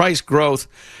rate of price growth.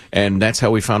 And that's how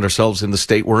we found ourselves in the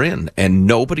state we're in. And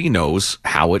nobody knows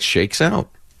how it shakes out.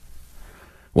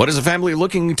 What is a family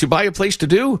looking to buy a place to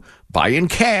do? Buy in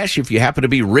cash if you happen to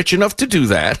be rich enough to do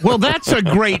that. Well, that's a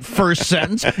great first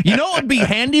sentence. You know what would be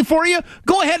handy for you?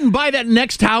 Go ahead and buy that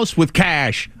next house with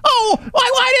cash. Oh,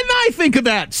 why didn't I think of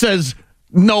that, says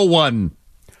no one.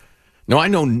 No, I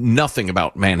know nothing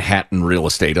about Manhattan real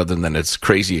estate other than it's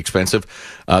crazy expensive.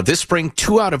 This spring,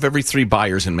 2 out of every 3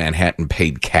 buyers in Manhattan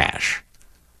paid cash.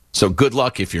 So good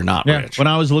luck if you're not rich. When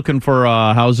I was looking for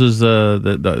houses,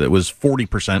 it was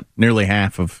 40%, nearly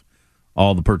half of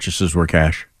all the purchases were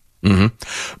cash.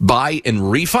 Mm-hmm. Buy and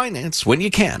refinance when you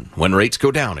can, when rates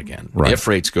go down again. Right. If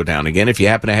rates go down again, if you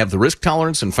happen to have the risk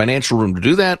tolerance and financial room to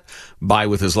do that, buy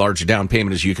with as large a down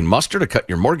payment as you can muster to cut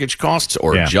your mortgage costs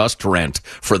or just rent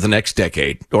for the next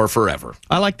decade or forever.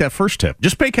 I like that first tip.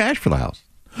 Just pay cash for the house.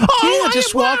 Oh, yeah,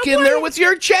 just walk in there with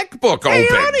your checkbook open. Hey,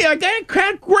 honey, I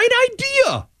got a great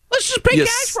idea. Let's just pay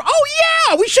cash for... Oh,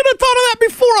 yeah, we should have thought of that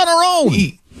before on our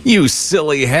own. You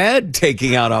silly head,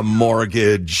 taking out a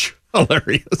mortgage.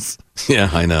 Hilarious. Yeah,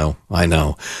 I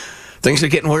know. Things are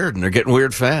getting weird, and they're getting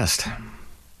weird fast.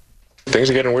 Things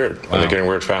are getting weird, and they're getting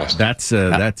weird fast. That's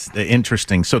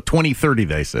interesting. So 2030,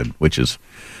 they said, which is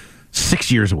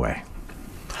 6 years away.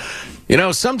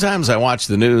 Sometimes I watch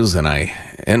the news and I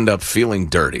end up feeling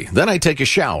dirty. Then I take a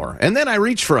shower, and then I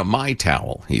reach for a My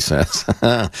Towel, he says.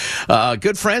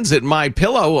 Good friends at My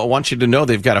Pillow, I want you to know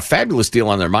they've got a fabulous deal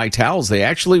on their My Towels. They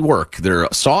actually work. They're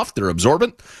soft, they're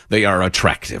absorbent, they are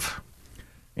attractive.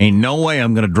 Ain't no way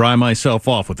I'm going to dry myself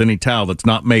off with any towel that's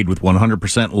not made with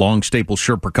 100% long staple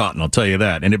Sherpa cotton, I'll tell you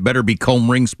that. And it better be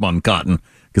comb ring spun cotton,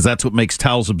 because that's what makes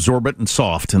towels absorbent and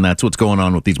soft, and that's what's going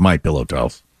on with these My Pillow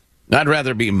towels. I'd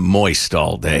rather be moist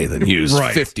all day than use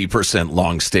 50%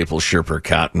 long staple Sherpa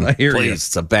cotton. I hear Please,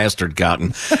 it's a bastard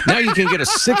cotton. Now you can get a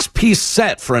 6-piece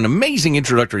set for an amazing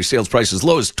introductory sales price as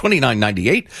low as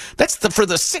 $29.98. That's for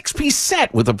the 6-piece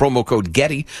set with the promo code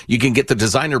Getty. You can get the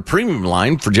designer premium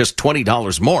line for just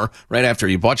 $20 more right after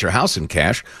you bought your house in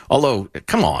cash. Although,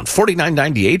 come on,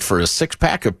 $49.98 for a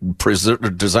 6-pack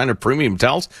of designer premium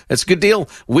towels. That's a good deal.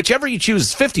 Whichever you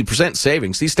choose, 50%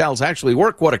 savings. These towels actually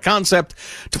work. What a concept.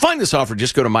 To find this offer,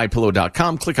 just go to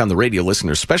MyPillow.com, click on the radio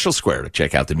listener special square to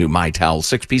check out the new My Towel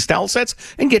 6-piece towel sets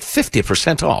and get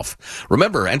 50% off.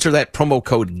 Remember, enter that promo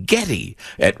code GETTY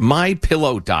at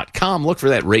MyPillow.com. Look for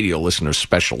that radio listener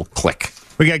special. Click.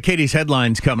 We got Katie's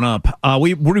headlines coming up.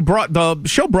 We brought the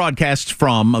show broadcasts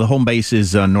from the home base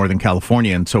is Northern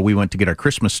California, and so we went to get our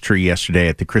Christmas tree yesterday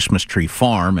at the Christmas Tree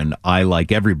Farm, and I,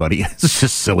 like everybody, it's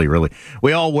just silly, really.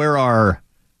 We all wear our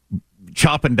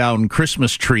chopping down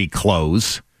Christmas tree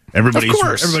clothes.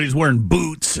 Everybody's wearing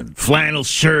boots and flannel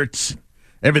shirts,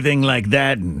 everything like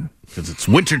that, and because it's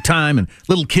wintertime and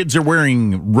little kids are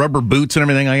wearing rubber boots and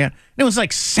everything like that. And it was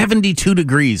like 72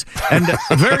 degrees. And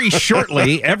very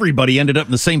shortly, everybody ended up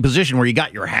in the same position where you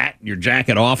got your hat and your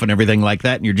jacket off and everything like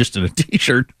that, and you're just in a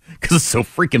T-shirt because it's so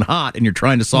freaking hot and you're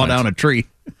trying to saw down a tree.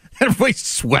 Everybody's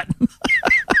sweating.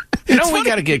 We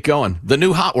got to get going. The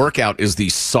new hot workout is the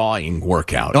sawing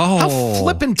workout. Oh. How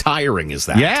flippin' tiring is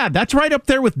that? Yeah, that's right up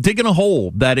there with digging a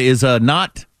hole. That is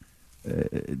not...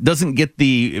 doesn't get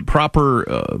the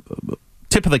proper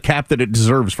tip of the cap that it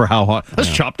deserves for how hot.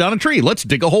 Let's chop down a tree. Let's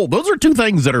dig a hole. Those are two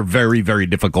things that are very, very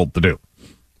difficult to do.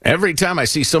 Every time I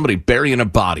see somebody burying a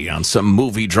body on some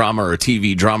movie drama or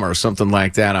TV drama or something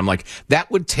like that, I'm like, that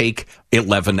would take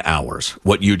 11 hours,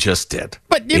 what you just did.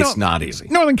 But it's not easy.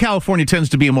 Northern California tends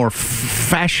to be a more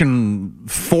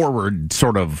fashion-forward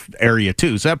sort of area,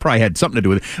 too, so that probably had something to do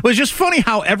with it. It was just funny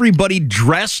how everybody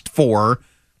dressed for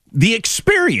the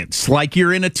experience, like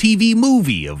you're in a TV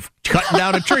movie of cutting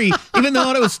down a tree, even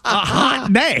though it was a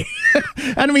hot day.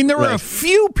 And I mean, there were a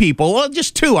few people, well,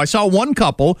 just two. I saw one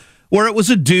couple where it was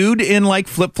a dude in like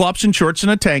flip-flops and shorts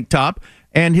and a tank top,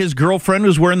 and his girlfriend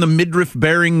was wearing the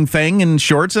midriff-bearing thing and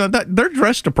shorts. They're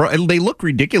dressed they look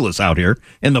ridiculous out here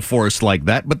in the forest like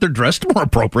that, but they're dressed more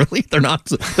appropriately. They're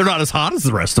not as hot as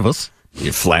the rest of us.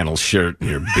 Your flannel shirt and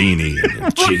your beanie and your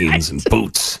jeans and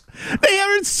boots. They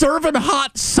aren't serving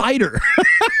hot cider.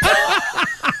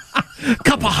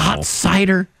 Cup of hot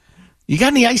cider. You got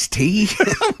any iced tea?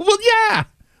 Well, yeah.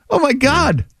 Oh my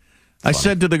God. I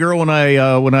said to the girl when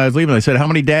I was leaving, I said, "How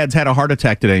many dads had a heart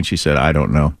attack today?" And she said, "I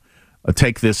don't know. I'll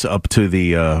take this up to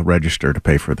the register to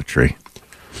pay for the tree."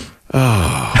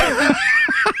 Oh.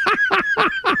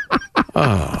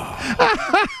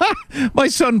 My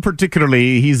son,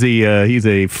 particularly, he's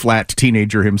a flat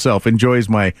teenager himself, enjoys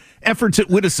my efforts at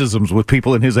witticisms with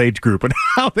people in his age group and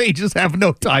how they just have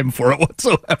no time for it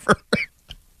whatsoever.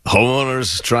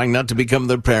 Homeowners trying not to become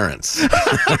their parents.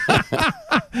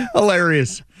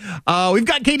 Hilarious. We've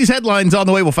got Katie's headlines on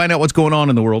the way. We'll find out what's going on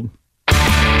in the world.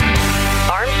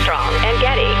 Armstrong and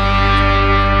Getty.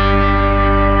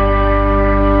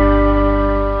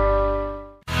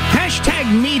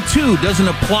 Me Too doesn't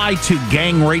apply to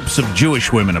gang rapes of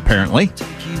Jewish women, apparently.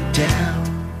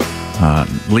 At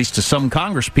least to some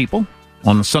Congress people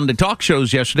on the Sunday talk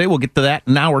shows yesterday. We'll get to that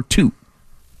in hour 2.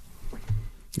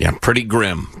 Yeah, pretty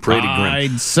grim.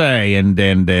 I'd say, and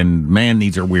man,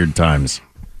 these are weird times.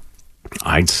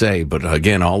 I'd say, but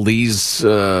again, all these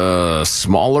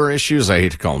smaller issues, I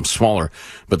hate to call them smaller,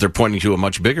 but they're pointing to a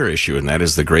much bigger issue, and that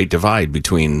is the great divide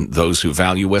between those who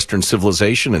value Western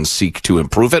civilization and seek to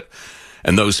improve it,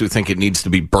 and those who think it needs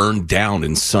to be burned down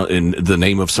in the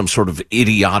name of some sort of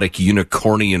idiotic,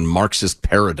 unicornian Marxist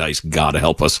paradise. God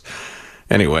help us.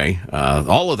 Anyway,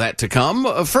 all of that to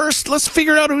come. First, let's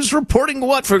figure out who's reporting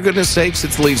what, for goodness sakes.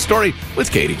 It's the lead story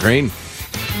with Katie Green.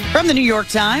 From the New York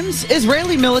Times,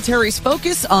 Israeli military's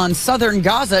focus on southern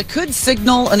Gaza could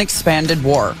signal an expanded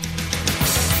war.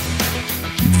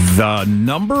 The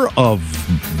number of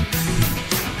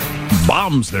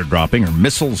bombs they're dropping, or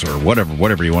missiles, or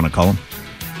whatever you want to call them,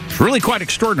 it's really quite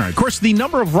extraordinary. Of course, the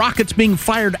number of rockets being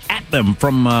fired at them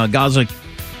from Gaza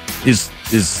is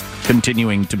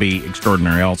continuing to be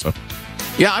extraordinary also.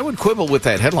 Yeah, I would quibble with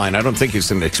that headline. I don't think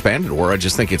it's an expanded war. I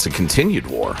just think it's a continued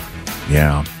war.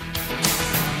 Yeah.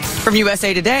 From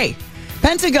USA Today,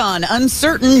 Pentagon,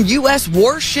 uncertain U.S.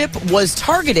 warship was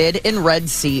targeted in Red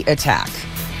Sea attack.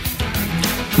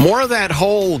 More of that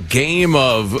whole game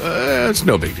of, it's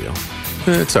no big deal.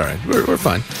 It's all right. We're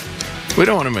fine. We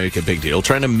don't want to make a big deal.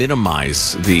 Trying to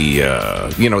minimize the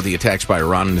attacks by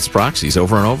Iran and its proxies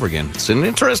over and over again. It's an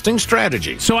interesting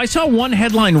strategy. So I saw one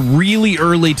headline really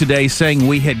early today saying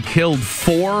we had killed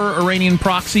 4 Iranian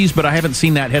proxies, but I haven't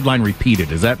seen that headline repeated.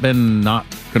 Has that been not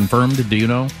confirmed? Do you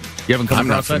know? You haven't come I'm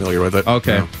across not familiar with it.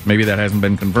 Okay. No. Maybe that hasn't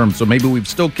been confirmed. So maybe we've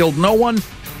still killed no one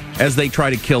as they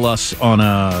try to kill us on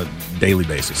a daily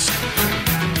basis.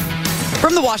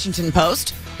 From the Washington Post,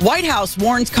 White House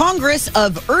warns Congress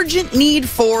of urgent need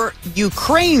for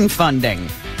Ukraine funding.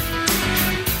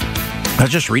 I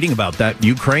was just reading about that.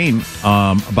 Ukraine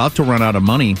about to run out of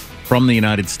money from the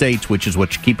United States, which is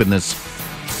what's keeping this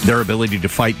their ability to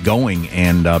fight going,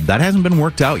 and that hasn't been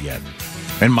worked out yet.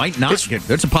 And might not get.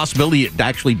 There's a possibility it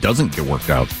actually doesn't get worked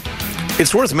out.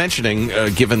 It's worth mentioning,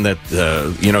 given that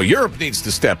Europe needs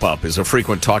to step up, is a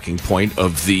frequent talking point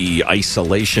of the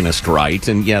isolationist right,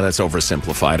 and yeah, that's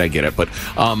oversimplified. I get it, but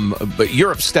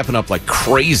Europe's stepping up like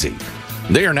crazy.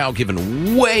 They are now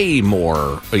given way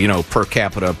more, per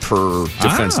capita per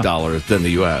defense dollar than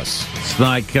the U.S. It's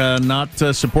like not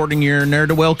supporting your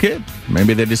ne'er-do-well kid.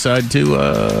 Maybe they decide to,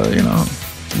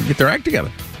 get their act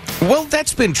together. Well,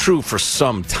 that's been true for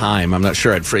some time. I'm not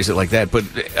sure I'd phrase it like that, but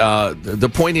the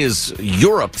point is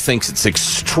Europe thinks it's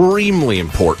extremely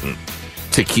important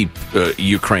to keep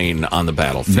Ukraine on the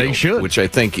battlefield. They should. Which I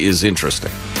think is interesting.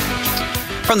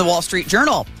 From the Wall Street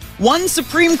Journal, one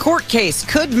Supreme Court case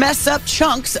could mess up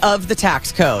chunks of the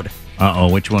tax code.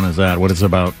 Uh-oh, which one is that? What is it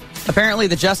about? Apparently,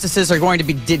 the justices are going to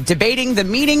be debating the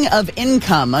meaning of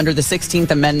income under the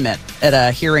 16th Amendment at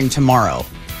a hearing tomorrow.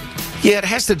 Yeah, it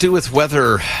has to do with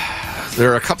whether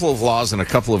there are a couple of laws and a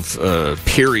couple of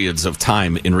periods of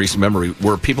time in recent memory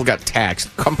where people got taxed,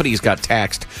 companies got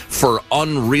taxed for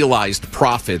unrealized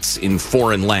profits in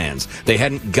foreign lands. They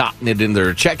hadn't gotten it in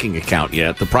their checking account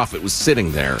yet. The profit was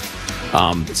sitting there.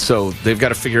 So they've got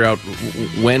to figure out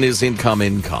when is income.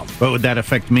 But would that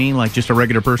affect me, like just a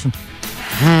regular person?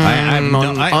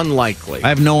 Unlikely. I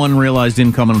have no unrealized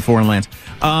income in foreign lands.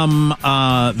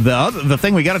 The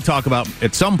thing we got to talk about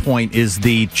at some point is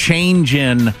the change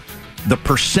in the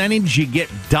percentage you get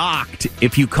docked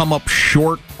if you come up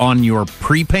short on your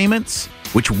prepayments,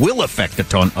 which will affect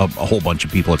a whole bunch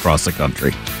of people across the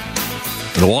country.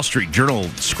 The Wall Street Journal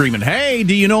screaming, "Hey,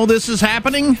 do you know this is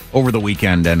happening?" over the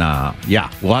weekend, and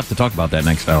we'll have to talk about that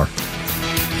next hour.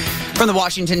 From the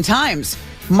Washington Times.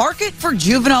 Market for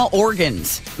juvenile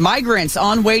organs. Migrants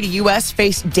on way to U.S.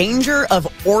 face danger of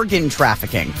organ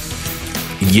trafficking.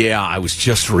 Yeah, I was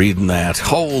just reading that.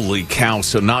 Holy cow.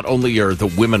 So not only are the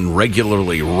women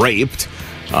regularly raped,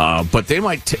 but they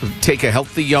might take a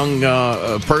healthy young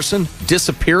person,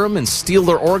 disappear them, and steal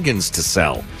their organs to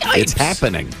sell. Yikes. It's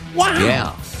happening. Wow.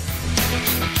 Yeah.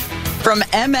 From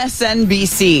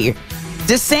MSNBC.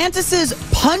 DeSantis'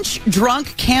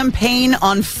 punch-drunk campaign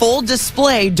on full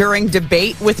display during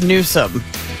debate with Newsom.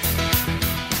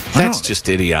 That's just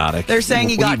idiotic. They're saying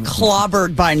he got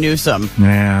clobbered by Newsom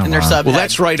in their subhead. Well,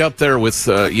 that's right up there with,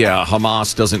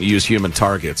 Hamas doesn't use human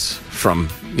targets from,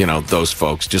 those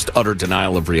folks. Just utter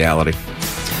denial of reality.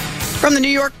 From the New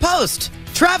York Post,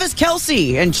 Travis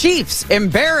Kelce and Chiefs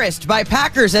embarrassed by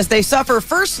Packers as they suffer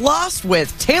first loss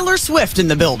with Taylor Swift in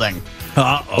the building.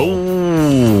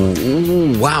 Oh,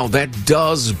 wow, that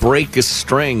does break a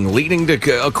string, leading to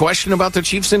a question about the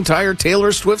Chiefs' entire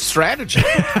Taylor Swift strategy.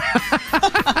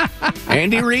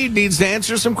 Andy Reid needs to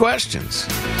answer some questions.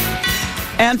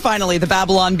 And finally, the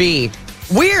Babylon Bee.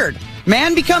 Weird.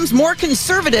 Man becomes more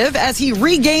conservative as he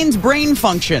regains brain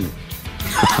function.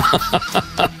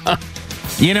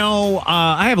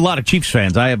 I have a lot of Chiefs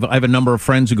fans. I have a number of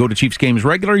friends who go to Chiefs games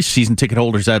regularly, season ticket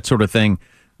holders, that sort of thing.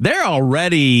 They're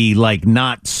already,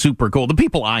 not super cool. The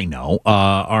people I know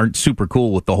aren't super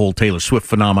cool with the whole Taylor Swift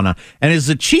phenomena. And as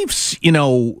the Chiefs,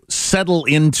 settle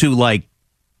into,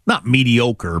 not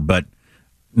mediocre, but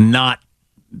not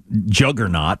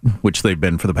juggernaut, which they've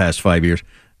been for the past 5 years,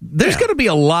 there's going to be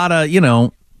a lot of, you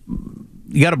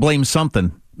got to blame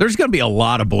something. There's going to be a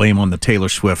lot of blame on the Taylor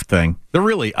Swift thing.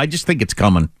 I just think it's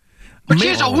coming. But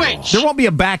she's a witch. There won't be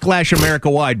a backlash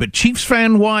America-wide, but Chiefs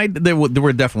fan-wide, there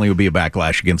would definitely be a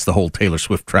backlash against the whole Taylor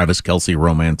Swift-Travis Kelce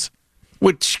romance.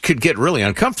 Which could get really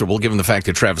uncomfortable given the fact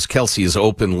that Travis Kelce is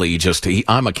openly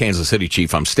I'm a Kansas City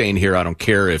Chief. I'm staying here. I don't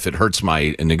care if it hurts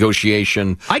my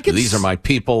negotiation. These are my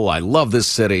people. I love this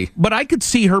city. But I could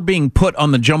see her being put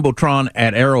on the Jumbotron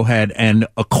at Arrowhead and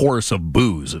a chorus of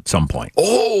boos at some point.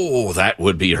 Oh, that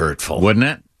would be hurtful. Wouldn't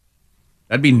it?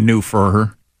 That'd be new for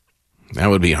her. That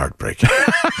would be heartbreaking.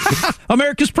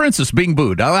 America's Princess being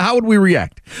booed. How would we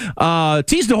react?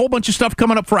 Teased a whole bunch of stuff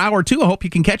coming up for hour 2. I hope you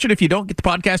can catch it. If you don't, get the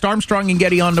podcast Armstrong and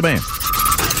Getty on demand.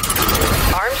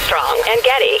 Armstrong and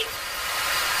Getty.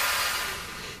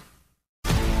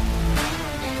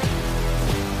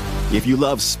 If you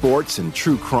love sports and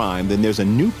true crime, then there's a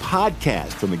new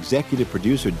podcast from executive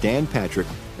producer Dan Patrick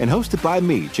and hosted by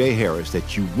me, Jay Harris,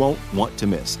 that you won't want to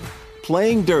miss.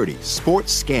 Playing Dirty: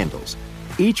 Sports Scandals.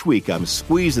 Each week, I'm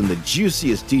squeezing the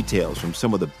juiciest details from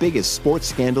some of the biggest sports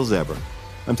scandals ever.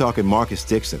 I'm talking Marcus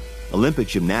Dixon, Olympic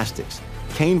gymnastics,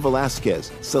 Cain Velasquez,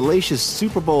 salacious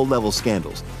Super Bowl-level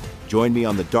scandals. Join me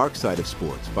on the dark side of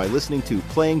sports by listening to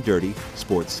Playing Dirty: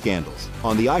 Sports Scandals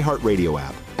on the iHeartRadio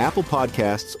app, Apple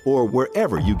Podcasts, or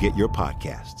wherever you get your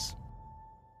podcasts.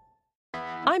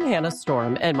 I'm I'm Hannah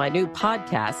Storm, and my new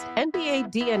podcast,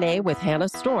 NBA DNA with Hannah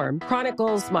Storm,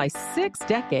 chronicles my 6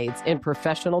 decades in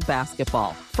professional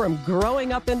basketball. From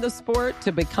growing up in the sport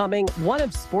to becoming one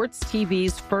of sports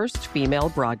TV's first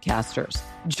female broadcasters.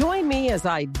 Join me as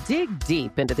I dig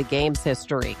deep into the game's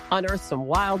history, unearth some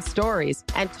wild stories,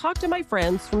 and talk to my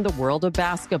friends from the world of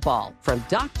basketball, from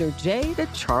Dr. J to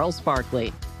Charles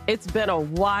Barkley. It's been a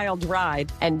wild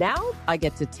ride, and now I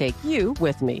get to take you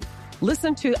with me.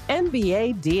 Listen to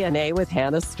NBA DNA with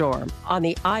Hannah Storm on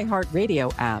the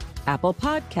iHeartRadio app, Apple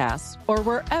Podcasts, or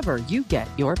wherever you get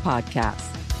your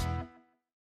podcasts.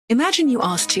 Imagine you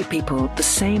ask 2 people the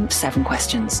same 7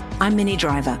 questions. I'm Minnie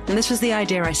Driver, and this was the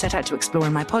idea I set out to explore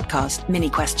in my podcast,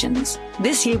 Mini Questions.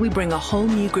 This year, we bring a whole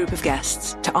new group of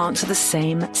guests to answer the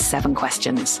same 7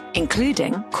 questions,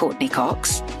 including Courtney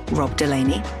Cox, Rob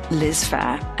Delaney, Liz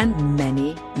Phair, and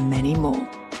many, many more.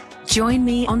 Join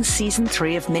me on Season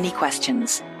 3 of Mini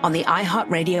Questions on the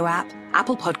iHeartRadio app,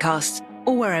 Apple Podcasts,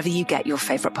 or wherever you get your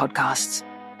favorite podcasts.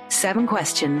 7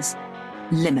 questions,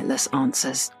 limitless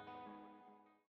answers.